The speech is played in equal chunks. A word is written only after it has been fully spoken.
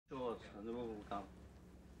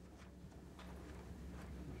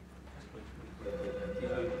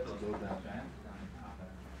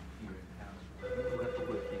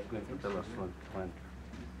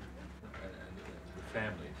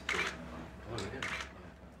Families too.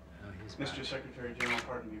 Mr. Secretary General,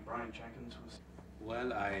 pardon me, Brian Jenkins was...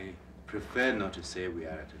 Well, I prefer not to say we are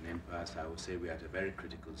at an impasse. I would say we are at a very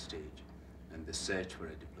critical stage, and the search for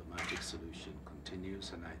a diplomatic solution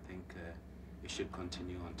continues, and I think it should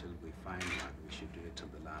continue until we find one. We should do it till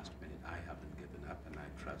the last minute. I haven't given up, and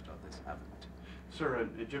I trust others haven't. Sir,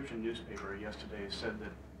 an Egyptian newspaper yesterday said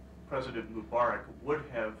that President Mubarak would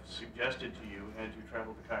have suggested to you, had you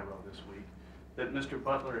traveled to Cairo this week, that Mr.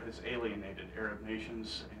 Butler has alienated Arab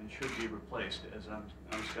nations and should be replaced as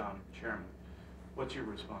UNSCOM chairman. What's your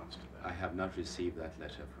response to that? I have not received that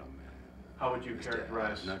letter from How would you characterize...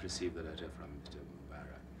 I have not received the letter from Mr.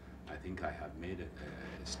 Mubarak. I think I have made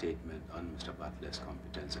a statement on Mr. Butler's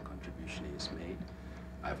competence and contribution he has made.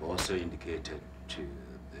 I've also indicated to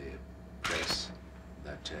the press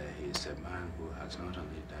that he is a man who has not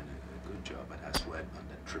only done a good job, but has worked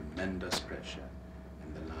under tremendous pressure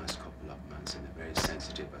in the last couple of months in a very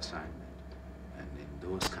sensitive assignment. And in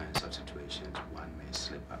those kinds of situations, one may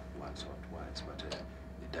slip up once or twice, but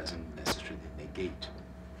it doesn't necessarily negate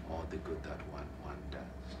all the good that one does.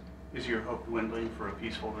 Is your hope dwindling for a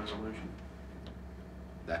peaceful resolution?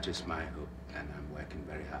 That is my hope, and I'm working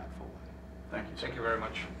very hard for one. Thank you, sir. Thank you very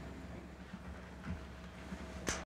much.